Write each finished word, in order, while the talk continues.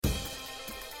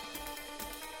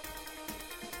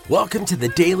Welcome to the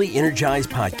Daily Energize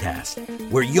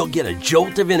Podcast, where you'll get a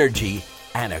jolt of energy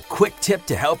and a quick tip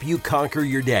to help you conquer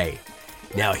your day.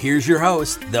 Now here's your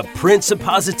host, the Prince of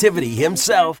Positivity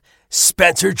himself,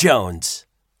 Spencer Jones.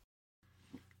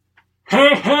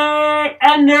 Hey,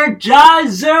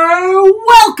 Energizer!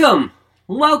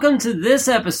 Welcome to this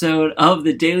episode of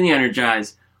the Daily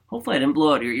Energize. Hopefully I didn't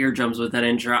blow out your eardrums with that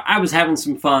intro. I was having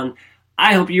some fun.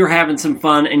 I hope you're having some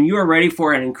fun and you are ready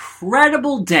for an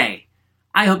incredible day.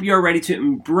 I hope you are ready to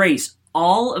embrace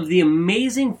all of the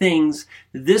amazing things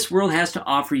this world has to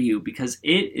offer you because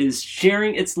it is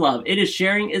sharing its love. It is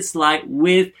sharing its light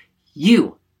with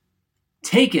you.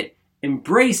 Take it,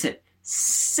 embrace it,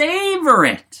 savor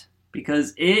it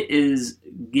because it is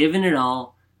giving it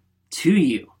all to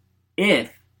you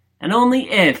if and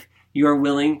only if you are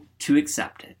willing to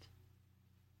accept it.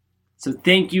 So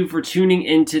thank you for tuning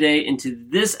in today into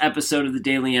this episode of the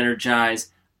Daily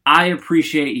Energize. I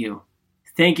appreciate you.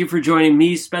 Thank you for joining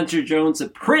me, Spencer Jones, the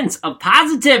Prince of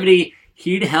Positivity,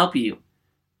 here to help you.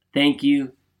 Thank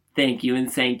you,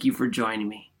 and thank you for joining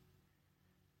me.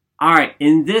 All right,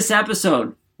 in this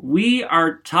episode, we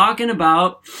are talking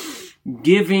about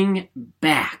giving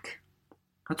back.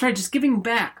 That's right, just giving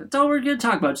back. That's all we're going to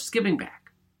talk about, just giving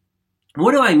back.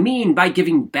 What do I mean by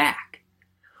giving back?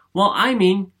 Well, I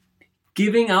mean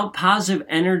giving out positive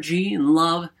energy and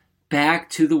love back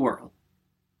to the world.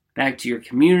 Back to your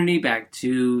community, back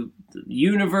to the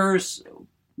universe.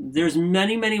 There's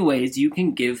many, many ways you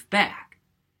can give back.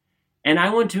 And I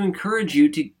want to encourage you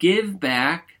to give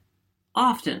back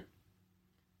often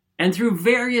and through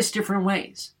various different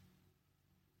ways.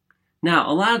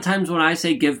 Now, a lot of times when I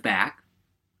say give back,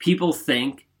 people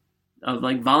think of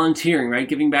like volunteering, right?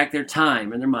 Giving back their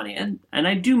time and their money. And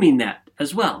I do mean that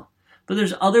as well. But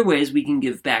there's other ways we can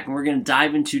give back, and we're going to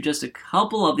dive into just a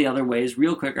couple of the other ways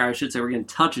real quick, or I should say we're going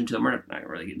to touch into them. We're not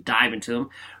really going to dive into them.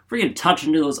 We're going to touch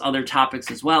into those other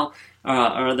topics as well,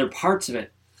 or other parts of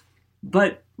it.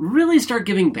 But really start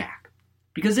giving back,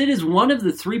 because it is one of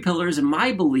the three pillars in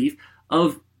my belief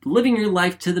of living your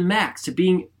life to the max, to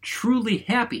being truly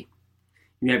happy.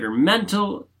 You have your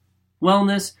mental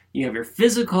wellness, you have your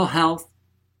physical health,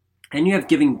 and you have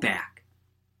giving back.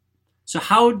 So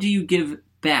how do you give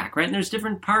back, right? And there's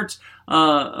different parts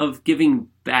of giving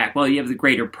back. Well, you have the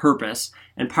greater purpose,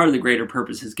 and part of the greater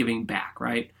purpose is giving back,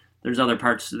 right? There's other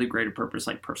parts to the greater purpose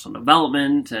like personal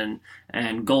development and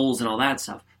goals and all that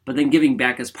stuff. But then giving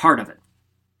back is part of it.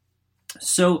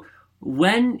 So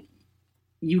when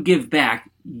you give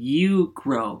back, you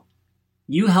grow.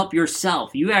 You help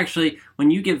yourself. You actually,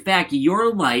 when you give back,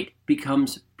 your light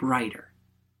becomes brighter.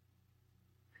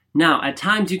 Now, at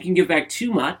times you can give back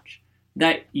too much,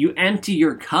 that you empty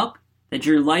your cup, that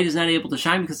your light is not able to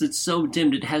shine because it's so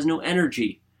dimmed, it has no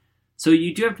energy. So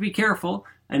you do have to be careful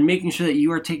and making sure that you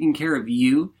are taking care of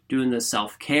you, doing the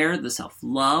self-care, the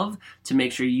self-love, to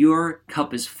make sure your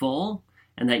cup is full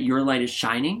and that your light is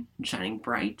shining and shining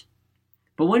bright.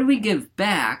 But when we give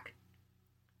back,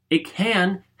 it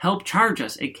can help charge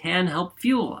us. It can help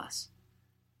fuel us.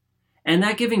 And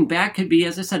that giving back could be,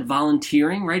 as I said,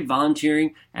 volunteering, right?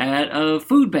 Volunteering at a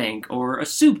food bank or a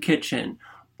soup kitchen,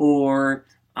 or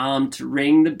to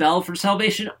ring the bell for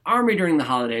Salvation Army during the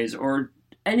holidays, or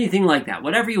anything like that.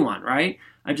 Whatever you want, right?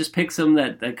 I just pick some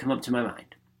that come up to my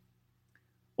mind.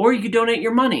 Or you could donate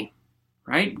your money,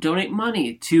 right? Donate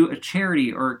money to a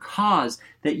charity or a cause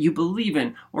that you believe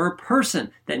in, or a person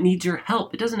that needs your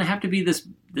help. It doesn't have to be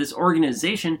this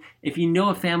organization. If you know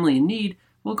a family in need,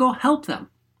 well, go help them.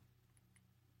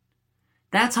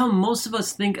 That's how most of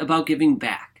us think about giving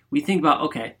back. We think about,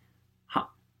 okay,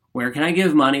 where can I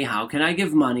give money? How can I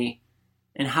give money?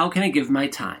 And how can I give my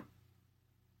time?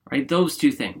 Right? Those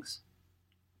two things.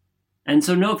 And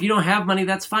so no, if you don't have money,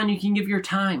 that's fine. You can give your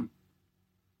time.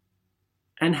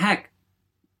 And heck,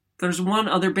 there's one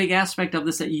other big aspect of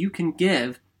this that you can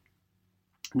give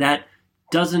that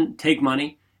doesn't take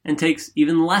money and takes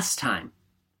even less time.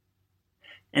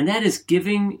 And that is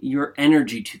giving your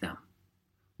energy to them.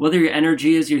 Whether your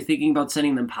energy is you're thinking about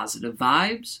sending them positive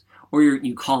vibes, or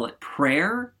you call it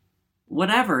prayer,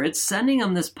 whatever, it's sending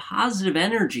them this positive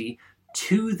energy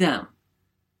to them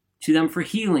for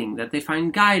healing, that they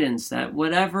find guidance, that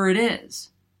whatever it is,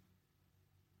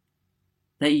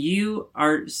 that you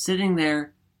are sitting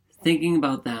there thinking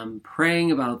about them,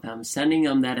 praying about them, sending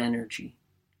them that energy.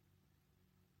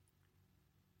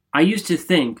 I used to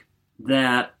think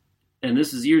that, and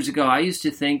this is years ago, I used to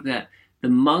think that the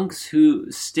monks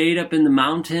who stayed up in the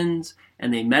mountains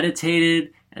and they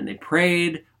meditated and they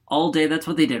prayed all day, that's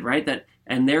what they did, right?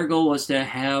 And their goal was to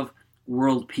have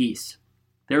world peace.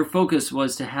 Their focus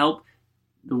was to help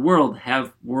the world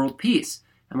have world peace.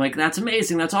 I'm like, that's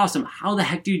amazing. That's awesome. How the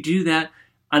heck do you do that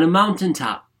on a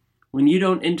mountaintop when you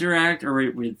don't interact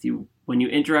when you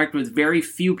interact with very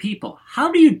few people?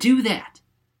 How do you do that?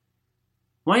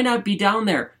 Why not be down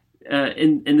there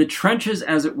in the trenches,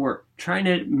 as it were, trying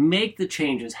to make the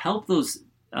changes, help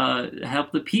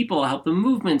the people, help the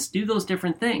movements, do those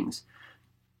different things?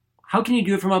 How can you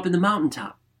do it from up in the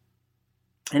mountaintop?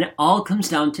 And it all comes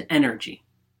down to energy,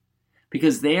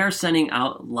 because they are sending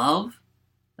out love,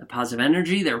 the positive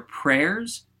energy, their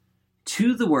prayers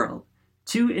to the world,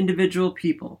 to individual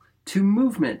people, to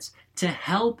movements, to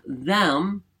help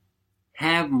them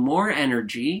have more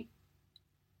energy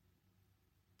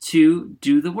to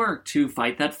do the work, to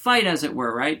fight that fight, as it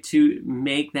were, right? To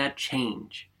make that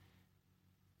change.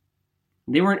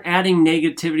 They weren't adding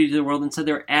negativity to the world. Instead,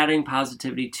 they were adding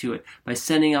positivity to it by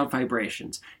sending out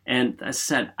vibrations. And as I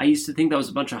said, I used to think that was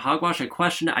a bunch of hogwash. I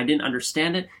questioned it. I didn't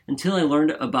understand it until I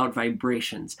learned about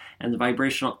vibrations and the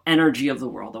vibrational energy of the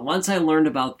world. And once I learned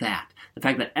about that, the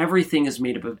fact that everything is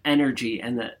made up of energy,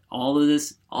 and that all of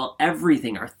this,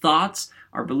 everything, our thoughts,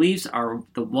 our beliefs,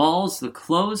 the walls, the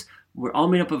clothes, we're all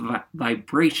made up of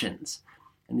vibrations.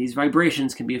 And these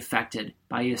vibrations can be affected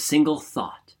by a single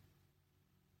thought.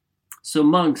 So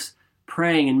monks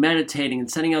praying and meditating and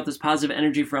sending out this positive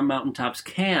energy from mountaintops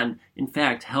can, in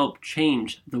fact, help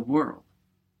change the world.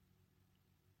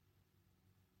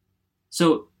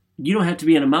 So you don't have to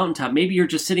be on a mountaintop. Maybe you're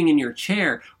just sitting in your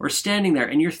chair or standing there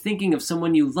and you're thinking of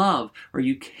someone you love or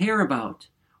you care about.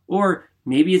 Or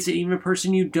maybe it's even a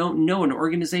person you don't know, an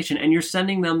organization, and you're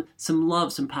sending them some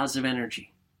love, some positive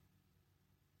energy.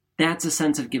 That's a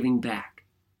sense of giving back.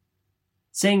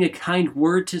 Saying a kind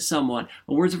word to someone,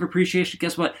 words of appreciation,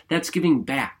 guess what? That's giving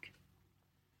back.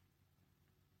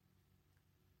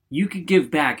 You could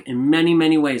give back in many,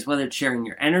 many ways, whether it's sharing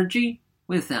your energy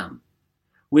with them,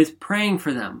 with praying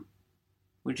for them,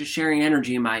 which is sharing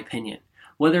energy, in my opinion.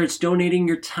 Whether it's donating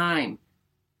your time,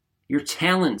 your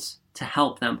talents to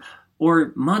help them,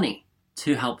 or money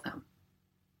to help them.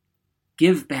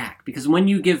 Give back, because when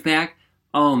you give back,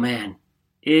 oh man,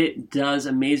 it does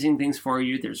amazing things for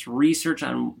you. There's research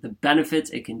on the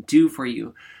benefits it can do for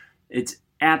you. It's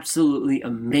absolutely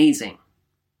amazing.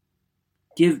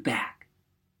 Give back,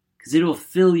 because it will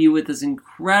fill you with this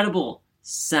incredible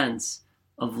sense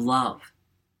of love,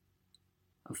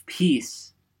 of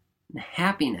peace, and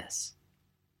happiness.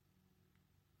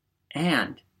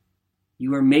 And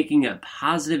you are making a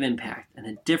positive impact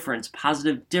and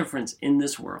positive difference in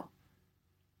this world.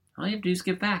 All you have to do is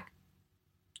give back.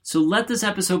 So let this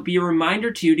episode be a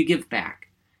reminder to you to give back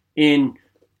in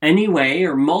any way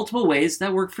or multiple ways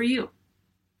that work for you.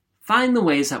 Find the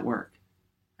ways that work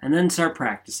and then start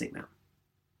practicing them,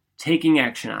 taking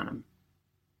action on them.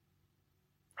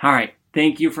 All right.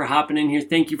 Thank you for hopping in here.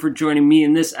 Thank you for joining me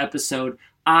in this episode.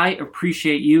 I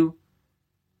appreciate you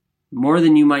more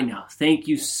than you might know. Thank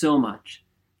you so much.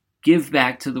 Give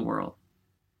back to the world.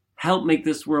 Help make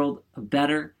this world a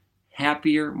better,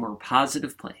 happier, more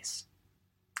positive place.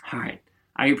 All right.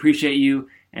 I appreciate you,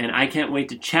 and I can't wait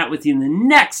to chat with you in the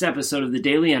next episode of the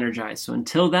Daily Energize. So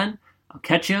until then, I'll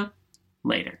catch you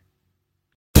later.